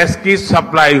गैस की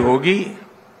सप्लाई होगी।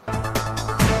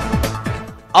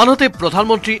 आनते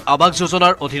प्रधानमंत्री आवास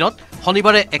योजनार अधीनत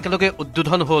शनिवारे एकेलगे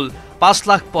उद्বোधन हल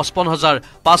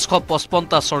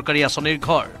 5,55,555টা सरकारी आँचनिर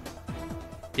घर।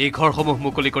 এই ঘৰসমূহ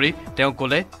মুকলি কৰি তেওঁ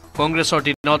কলে কংগ্ৰেছৰ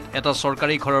দিনত এটা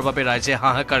চৰকাৰী ঘৰৰ বাবে ৰাইজে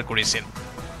হাহাকাৰ কৰিছিল।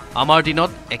 আমাৰ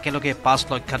দিনত একেলগে 5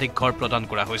 লক্ষাধিক ঘৰ প্ৰদান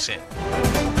কৰা হৈছে।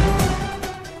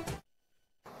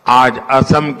 आज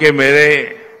असम के मेरे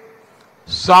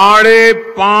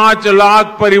 5.5 लाख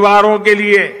परिवारों के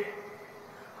लिए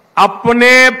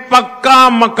अपने पक्का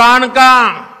मकान का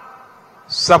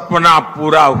सपना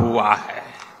पूरा हुआ है।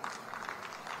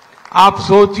 आप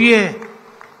सोचिए,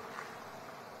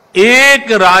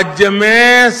 एक राज्य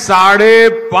में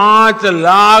 5.5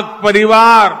 लाख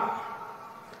परिवार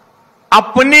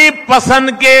अपनी पसंद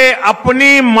के,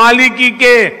 अपनी मालिकी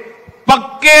के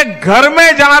पक्के घर में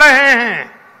जा रहे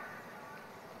हैं।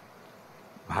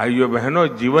 भाइयों बहनों,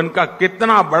 जीवन का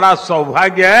कितना बड़ा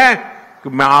सौभाग्य है कि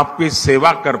मैं आपकी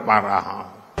सेवा कर पा रहा हूं।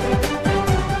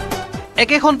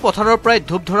 एकेখন পথাৰৰ প্ৰায়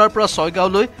ধূপধৰাৰ পৰা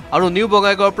ছয়গাঁৱলৈ আৰু নিউ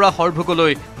বঙাইগাঁৱৰ পৰা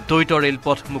হৰভোগলৈ দ্বৈত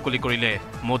ৰেলপথ মুকলি কৰিলে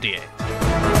মোদীয়ে।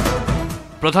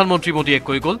 প্ৰধানমন্ত্ৰী মোদীয়ে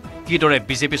কৈ গল কিদৰে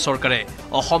বিজেপি চৰকাৰে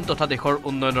অসম তথা দেশৰ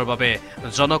উন্নয়নৰ বাবে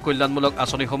জনকল্যাণমূলক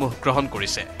আঁচনিসমূহ গ্ৰহণ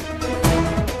কৰিছে।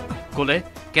 কলে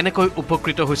কেনেকৈ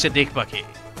উপকৃত হৈছে দেশবাসী।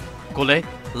 কলে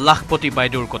লাখপতি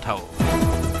বাইদেউৰ কথাও।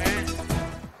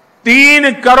 3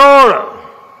 करोड़,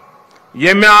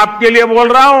 ये मैं आपके लिए बोल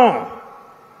रहा हूं।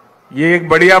 ये एक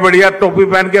बढ़िया बढ़िया टोपी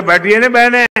पहन के बैठी है ना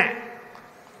बहने।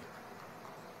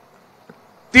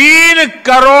 3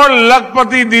 करोड़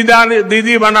लखपति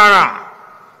दीदी बनाना,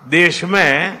 देश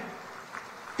में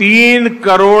 3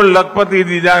 करोड़ लखपति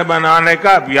दीदी बनाने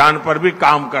का अभियान पर भी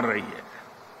काम कर रही है।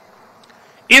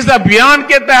 इस अभियान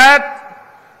के तहत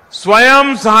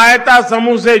स्वयं सहायता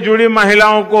समूह से जुड़ी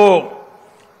महिलाओं को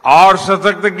और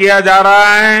सशक्त किया जा रहा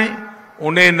है,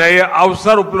 उन्हें नए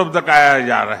अवसर उपलब्ध कराए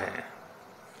जा रहे हैं।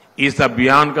 इस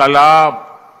अभियान का लाभ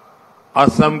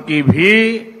असम की भी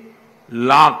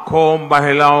लाखों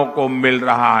महिलाओं को मिल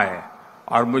रहा है।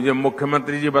 और मुझे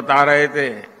मुख्यमंत्री जी बता रहे थे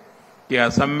कि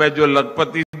असम में जो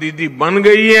लखपति दीदी बन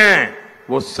गई हैं,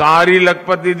 वो सारी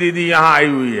लखपति दीदी यहां आई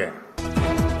हुई है।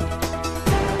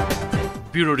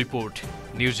 Bureau report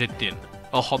news 18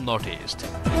 Assam north east.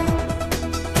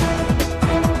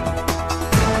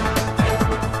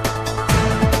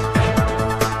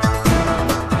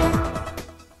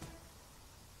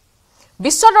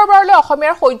 বিশ্ব দৰবাৰলৈ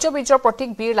অসমীয়াৰ শৌৰ্য-বীৰ্যৰ প্ৰতীক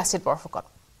বীৰ লাচিত বৰফুকন।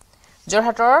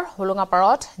 যোৰহাটৰ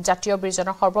হোলোঙাপাৰত জাতীয়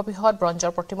বীৰজনৰ সৰ্ববৃহৎ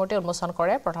ব্ৰঞ্জৰ প্ৰতিমূৰ্তি উন্মোচন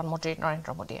কৰে প্ৰধানমন্ত্ৰী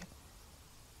নৰেন্দ্ৰ মোদীয়ে।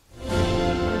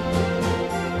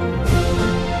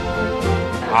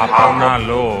 अपना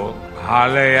लोग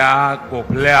हालया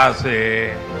कोफलिया से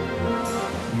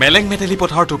মেলেং মেটেলি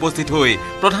পথাৰত উপস্থিত হৈ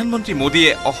প্ৰধানমন্ত্ৰী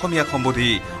মোদীয়ে অসমীয়া সম্বোধি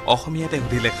অসমীয়াতে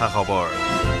সুধিলে খা খবৰ।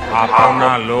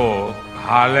 अपना लोग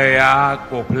हालया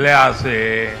कोफलिया से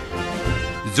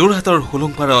যোৰহাটৰ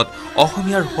হোলোঙপাৰত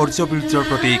অসমীয়াৰ শৌৰ্য-বীৰ্যৰ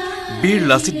প্ৰতীক বীৰ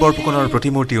লাচিত বৰফুকনৰ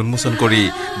প্ৰতিমূৰ্তি উন্মোচন কৰি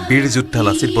বীৰ যোদ্ধা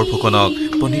লাচিত বৰফুকনক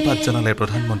প্ৰণিপাত জনালে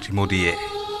প্ৰধানমন্ত্ৰী মোদীয়ে।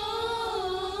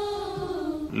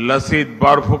 लसित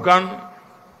बरफुकन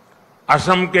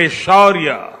असम के शौर्य,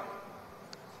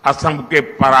 असम के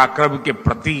पराक्रम के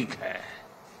प्रतीक है।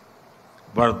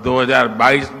 वर्ष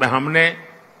 2022 में हमने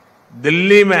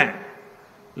दिल्ली में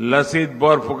लसित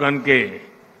बरफुकन के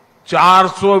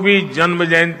 400वीं जन्म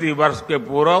जयंती वर्ष के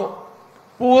पूर्व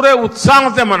पूरे उत्साह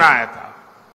से मनाया था।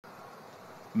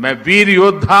 मैं वीर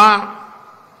योद्धा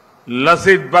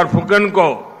लसित बरफुकन को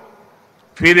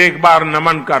फिर एक बार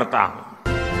नमन करता हूं।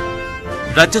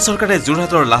 ৰাজ্য চৰকাৰে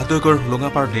যোৰহাটৰ লাহদৈগড়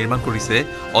হোলোঙাপাৰ নিৰ্মাণ কৰিছে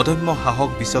অদম্য সাহস,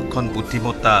 বিচক্ষণ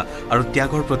বুদ্ধিমত্তা আৰু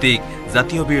ত্যাগৰ প্ৰতীক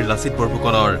জাতীয় বীৰ লাচিত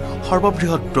বৰফুকনৰ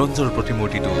সৰ্ববৃহৎ ব্ৰঞ্জৰ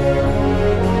প্ৰতিমূৰ্তিটো।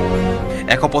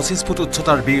 125 ফুট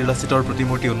উচ্চতাৰ বীৰ লাচিতৰ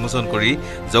প্ৰতিমূৰ্তি উন্মোচন কৰি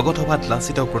জগতসভাত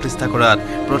লাচিতক প্ৰতিষ্ঠা কৰাত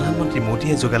প্ৰধানমন্ত্ৰী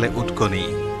মোদীয়ে যোগালে উৎকণি।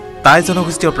 টাই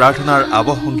জনগোষ্ঠীয় প্ৰাৰ্থনাৰ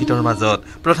আৱহ সংগীতৰ মাজত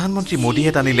প্ৰধানমন্ত্ৰী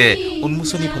মোদীয়ে টানিলে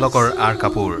উন্মোচনী ফলকৰ আঁৰ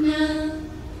কাপোৰ।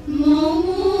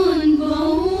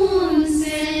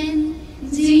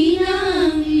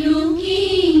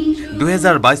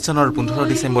 2022 চনৰ 15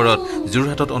 ডিচেম্বৰত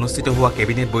যোৰহাটত অনুষ্ঠিত হোৱা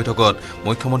কেবিনেট বৈঠকত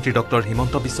মুখ্যমন্ত্ৰী ডক্টৰ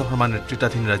হিমন্ত বিশ্ব শৰ্মা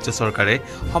নেতৃত্বাধীন ৰাজ্য চৰকাৰে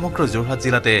সমগ্ৰ যোৰহাট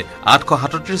জিলাতে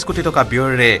 837 কোটি টকা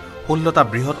ব্যয়েৰে 16টা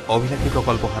বৃহৎ অভিলাষী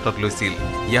প্ৰকল্প হাতত লৈছিল।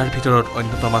 ইয়াৰ ভিতৰত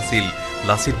অন্যতম আছিল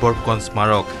লাচিত বৰফুকন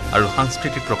স্মাৰক আৰু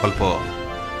সাংস্কৃতিক প্ৰকল্প।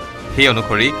 সেই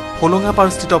অনুসৰি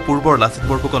হোলোঙাপাৰস্থিত পূৰ্বৰ লাচিত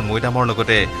বৰফুকন মৈদামৰ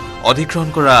লগতে অধিগ্ৰহণ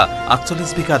কৰা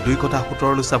 48 বিঘা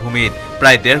 2.17 লোচা ভূমিত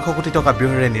প্ৰায় 150 কোটি টকা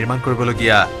ব্যয়েৰে নিৰ্মাণ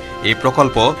কৰিবলগীয়া এই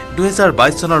প্ৰকল্প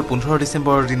 2022 চনৰ 15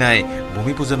 ডিচেম্বৰৰ দিনাই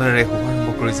ভূমি পূজনেৰে শুভাৰম্ভ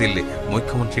কৰিছিল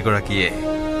মুখ্যমন্ত্ৰীগৰাকীয়ে।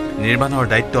 নিৰ্মাণৰ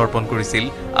দায়িত্ব অৰ্পণ কৰিছিল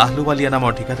আহলুৱালিয়া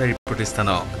নামৰ ঠিকাদাৰী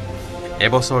প্ৰতিষ্ঠানক।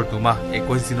 এবছৰ 2 মাহ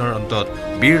 21 দিনৰ অন্তত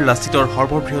বীৰ লাচিতৰ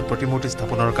সৰ্ববৃহৎ প্ৰতিমূৰ্তি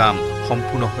স্থাপনৰ কাম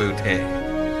সম্পূৰ্ণ হৈ উঠে।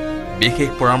 বিশেষ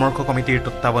পৰামৰ্শ কমিটিৰ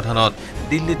তত্বাৱধানত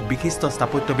দিল্লীত বিশিষ্ট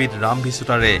স্থাপত্যবিদ ৰাম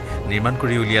ভিচুতাৰে নিৰ্মাণ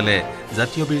কৰি উলিয়ালে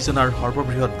জাতীয় বীৰজনাৰ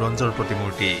সৰ্ববৃহৎ ব্ৰঞ্জৰ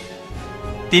প্ৰতিমূৰ্তি।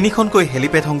 3খনকৈ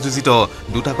হেলিপেড সংযোজিত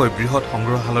 2টাকৈ বৃহৎ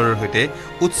সংগ্ৰহালয়ৰ সৈতে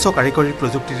উচ্চ কাৰিকৰী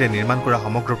প্ৰযুক্তিৰে নিৰ্মাণ কৰা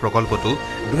সমগ্ৰ প্ৰকল্পটো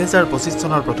 2025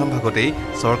 চনৰ প্ৰথম ভাগতেই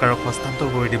চৰকাৰক হস্তান্তৰ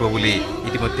কৰি দিব বুলি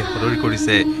ইতিমধ্যে সদৰি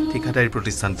কৰিছে ঠিকাদাৰী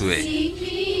প্ৰতিষ্ঠানটোৱে।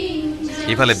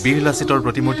 ইফালে বীৰ লাচিতৰ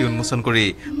প্ৰতিমূৰ্তি উন্মোচন কৰি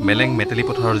মেলেং মেটেলি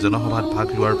পথাৰৰ জনসভাত ভাগ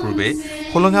লোৱাৰ পূৰ্বে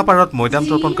হোলোঙাপাৰত মৈদাম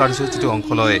তৰ্পণ কাৰ্যসূচীটো অংশ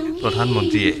লয়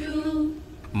প্ৰধানমন্ত্ৰীয়ে।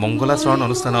 মংগলাচৰণ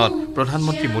অনুষ্ঠানত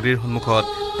প্ৰধানমন্ত্ৰী মোদীৰ সন্মুখত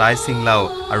টাই চিংলাও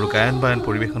আৰু গায়ন বায়ন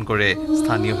পৰিৱেশন কৰে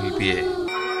স্থানীয় শিল্পীয়ে।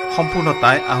 সম্পূৰ্ণ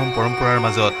টাই আহোম পৰম্পৰাৰ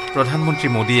মাজত প্ৰধানমন্ত্ৰী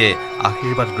মোদীয়ে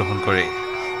আশীৰ্বাদ গ্ৰহণ কৰে।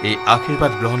 এই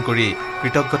আশীৰ্বাদ গ্ৰহণ কৰি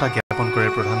কৃতজ্ঞতা জ্ঞাপন কৰে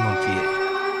প্ৰধানমন্ত্ৰীয়ে।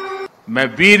 मैं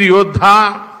वीर योद्धा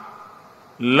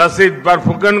लसित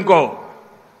बरफुकन को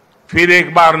फिर एक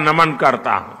बार नमन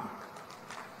करता हूं।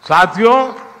 साथियों,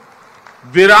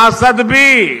 विरासत भी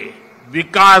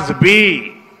विकास भी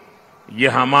ये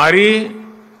हमारी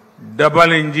डबल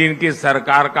इंजन की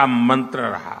सरकार का मंत्र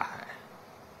रहा है।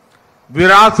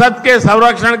 विरासत के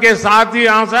संरक्षण के साथ ही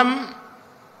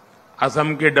असम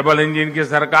के डबल इंजन की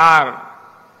सरकार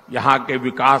यहां के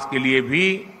विकास के लिए भी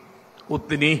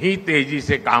उतनी ही तेजी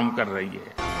से काम कर रही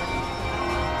है।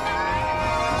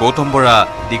 গৌতম বৰা,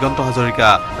 দিগন্ত হাজৰিকা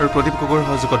আৰু প্ৰদীপ গগৈৰ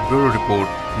সহযোগত bureau report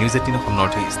news 18 Assam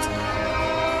north east.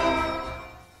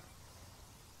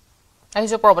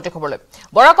 আহিছো পৰৱৰ্তী খবৰলৈ।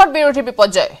 বৰাকত বিৰোধী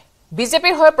বিপৰ্যয়।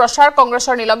 বিজেপিৰ হৈ প্ৰচাৰ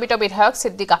কংগ্ৰেছৰ নিলম্বিত বিধায়ক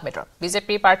সিদ্দিক আহমেদৰ।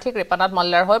 বিজেপি প্ৰাৰ্থী কৃপানাথ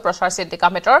মল্লাৰ হৈ প্ৰচাৰ সিদ্দিক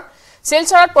আহমেদৰ।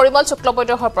 শিলচৰত পৰিমল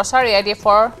শুক্লবৈদ্যৰ হৈ প্ৰচাৰ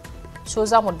এআইডিএফৰ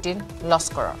সুজামুদ্দিন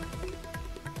লস্কৰৰ।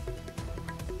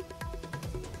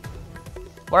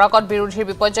 বৰাকত বিৰোধীৰ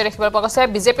বিপৰ্যয় দেখিবলৈ পোৱা গৈছে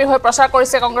বিজেপিৰ হৈ প্ৰচাৰ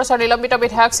কৰিছে কংগ্ৰেছৰ নিলম্বিত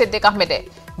বিধায়ক সিদ্দিক আহমেদে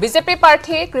বিজেপি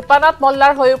প্ৰাৰ্থী কৃপানাথ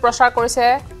মল্লাৰ হৈও প্ৰচাৰ কৰিছে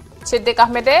সিদ্দিক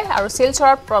আহমেদে আৰু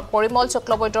শিলচৰত পৰিমল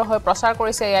শুক্লবৈদ্যৰ হৈ প্ৰচাৰ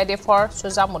কৰিছে এআইডিএফৰ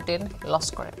সুজামুদ্দিন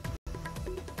লস্কৰে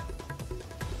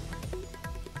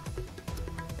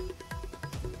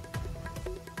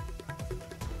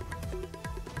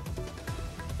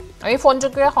আমি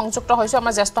ফোনযোগে সংযুক্ত হৈছো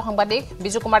আমাৰ জ্যেষ্ঠ সাংবাদিক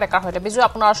বিজু কুমাৰ ডেকাৰ হৈতে বিজু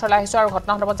আপোনাৰ ওচৰলৈ আহিছো আৰু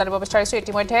ঘটনা সন্দৰ্ভত জানিব বিচাৰিছো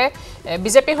ইতিমধ্যে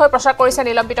বিজেপি হৈ প্ৰচাৰ কৰিছে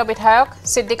নিলম্বিত বিধায়ক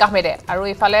সিদ্দিক আহমেদে আৰু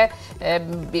ইফালে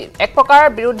এক প্ৰকাৰ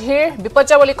বিৰোধীৰ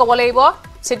বিপৰ্যয় বুলি ক'ব লাগিব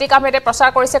সিদ্দিক আহমেদে প্ৰচাৰ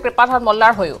কৰিছে কৃপানাথ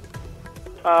মল্লাৰ হৈও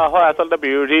হয় আসলতে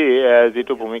বিৰোধী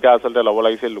যেটো ভূমিকা আসলতে ল'ব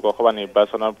লাগিছিল লোকসভা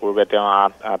নিৰ্বাচনৰ পূৰ্বে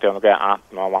তেওঁলোকে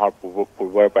 8-9 মাহৰ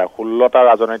পূৰ্বৰ পৰা 16টা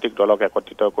ৰাজনৈতিক দলক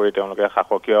একত্ৰিত কৰি তেওঁলোকে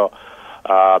শাসকীয়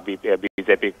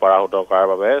বিজেপিক পৰাহত কৰাৰ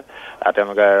বাবে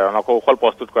তেওঁলোকে ৰণকৌশল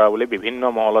প্ৰস্তুত কৰা বুলি বিভিন্ন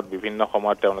মহলত বিভিন্ন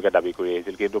সময়ত তেওঁলোকে দাবী কৰি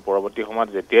আহিছিল কিন্তু পৰৱৰ্তী সময়ত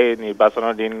যেতিয়াই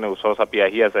নিৰ্বাচনৰ দিন ওচৰ চাপি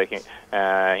আহি আছে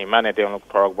ইমানে তেওঁলোক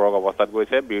থৰক বৰক অৱস্থাত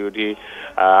গৈছে বিৰোধী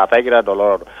আটাইকেইটা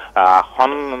দলৰ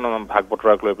আসন ভাগ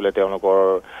বতৰাক লৈ পেলাই তেওঁলোকৰ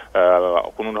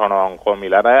কোনো ধৰণৰ অংশ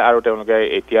মিলা নাই আৰু তেওঁলোকে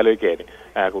এতিয়ালৈকে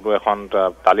কোনো এখন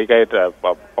তালিকাই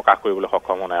প্ৰকাশ কৰিবলৈ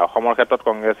সক্ষম হোৱা নাই অসমৰ ক্ষেত্ৰত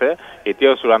কংগ্ৰেছে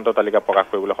এতিয়াও চূড়ান্ত তালিকা প্ৰকাশ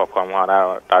কৰিবলৈ সক্ষম হোৱা নাই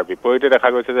তাৰ বিপৰীতে দেখা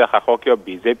গৈছে যে শাসকীয়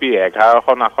বিজেপি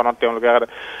 11খন আসনত তেওঁলোকে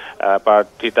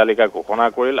প্ৰাৰ্থী তালিকা ঘোষণা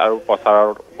কৰিল আৰু প্ৰচাৰৰ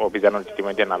অভিযানত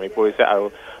ইতিমধ্যে নামি পৰিছে আৰু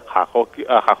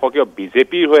শাসকীয়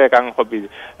বিজেপিৰ হৈ একাংশ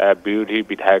বিৰোধী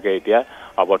বিধায়কে এতিয়া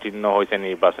অৱতীৰ্ণ হৈছে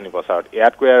নিৰ্বাচনী প্ৰচাৰত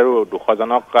ইয়াতকৈ আৰু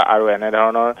দুখজনক আৰু এনে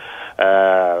ধৰণৰ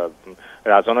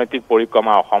ৰাজনৈতিক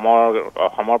পৰিক্ৰমা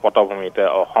অসমৰ পটভূমিতে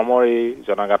অসমৰ এই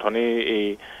জনগাঁথনি এই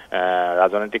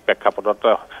ৰাজনৈতিক প্ৰেক্ষাপটত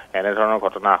এনে ধৰণৰ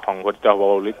ঘটনা সংঘটিত হ'ব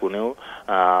বুলি কোনেও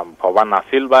ভবা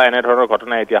নাছিল বা এনে ধৰণৰ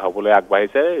ঘটনা এতিয়া হ'বলৈ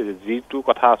আগবাঢ়িছে যিটো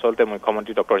কথা আচলতে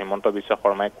মুখ্যমন্ত্ৰী ডক্টৰ হিমন্ত বিশ্ব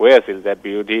শৰ্মাই কৈ আছিল যে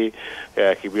বিৰোধী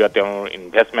শিবিৰত তেওঁৰ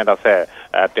ইনভেষ্টমেণ্ট আছে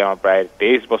তেওঁ প্ৰায়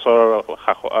 23 বছৰ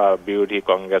বিৰোধী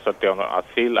কংগ্ৰেছত তেওঁ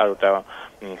আছিল আৰু তেওঁ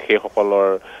সেইসকলৰ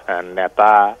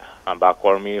নেতা বা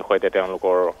কৰ্মীৰ সৈতে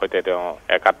তেওঁলোকৰ সৈতে তেওঁ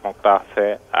একাত্মকতা আছে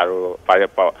আৰু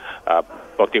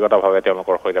ব্যক্তিগতভাৱে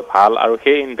তেওঁলোকৰ সৈতে ভাল আৰু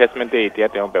সেই ইনভেষ্টমেণ্টে এতিয়া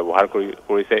তেওঁ ব্যৱহাৰ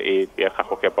কৰিছে এই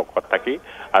শাসকীয় পক্ষত থাকি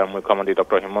আৰু মুখ্যমন্ত্ৰী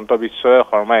ডক্টৰ হিমন্ত বিশ্ব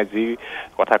শৰ্মাই যি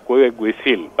কথা কৈ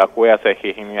গৈছিল বা কৈ আছে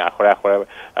সেইখিনি আখৰে আখৰে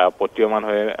প্ৰতীয়মান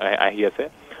হৈ আহি আছে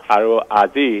আৰু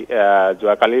আজি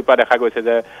যোৱাকালিৰ পৰা দেখা গৈছে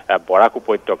যে বৰাক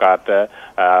উপত্যকাত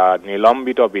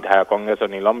নিলম্বিত বিধায়ক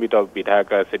কংগ্ৰেছৰ নিলম্বিত বিধায়ক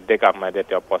সিদ্দিক আহমেদে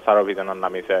তেওঁ প্ৰচাৰ অভিযানত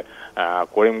নামিছে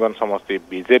কৰিমগঞ্জ সমষ্টিৰ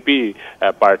বিজেপি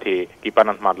প্ৰাৰ্থী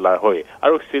কৃপানাথ মাল্লাৰ হৈ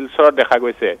আৰু শিলচৰত দেখা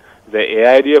গৈছে যে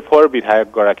এআইডিএফৰ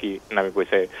বিধায়কগৰাকী নামি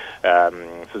গৈছে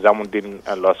সুজামুদ্দিন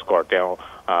লস্কৰ তেওঁ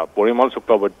পৰিমল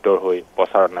শুক্লবৈদ্যৰ হৈ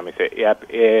প্ৰচাৰত নামিছে ইয়াত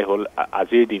হ'ল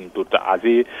আজিৰ দিনটোত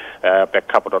আজি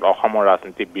প্ৰেক্ষাপটত অসমৰ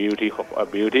ৰাজনীতি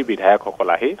বিৰোধী বিধায়কসকল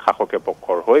আহি শাসকীয়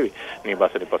পক্ষৰ হৈ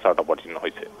নিৰ্বাচনী প্ৰচাৰত অৱতীৰ্ণ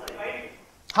হৈছে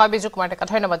হয় বিজু কুমাৰ ডেকা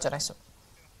ধন্যবাদ জনাইছো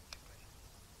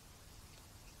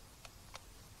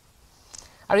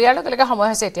আৰু ইয়াৰ লগে লগে সময়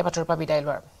হৈছে এতিয়া বাতৰিৰ পৰা বিদায়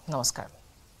লোৱাৰ নমস্কাৰ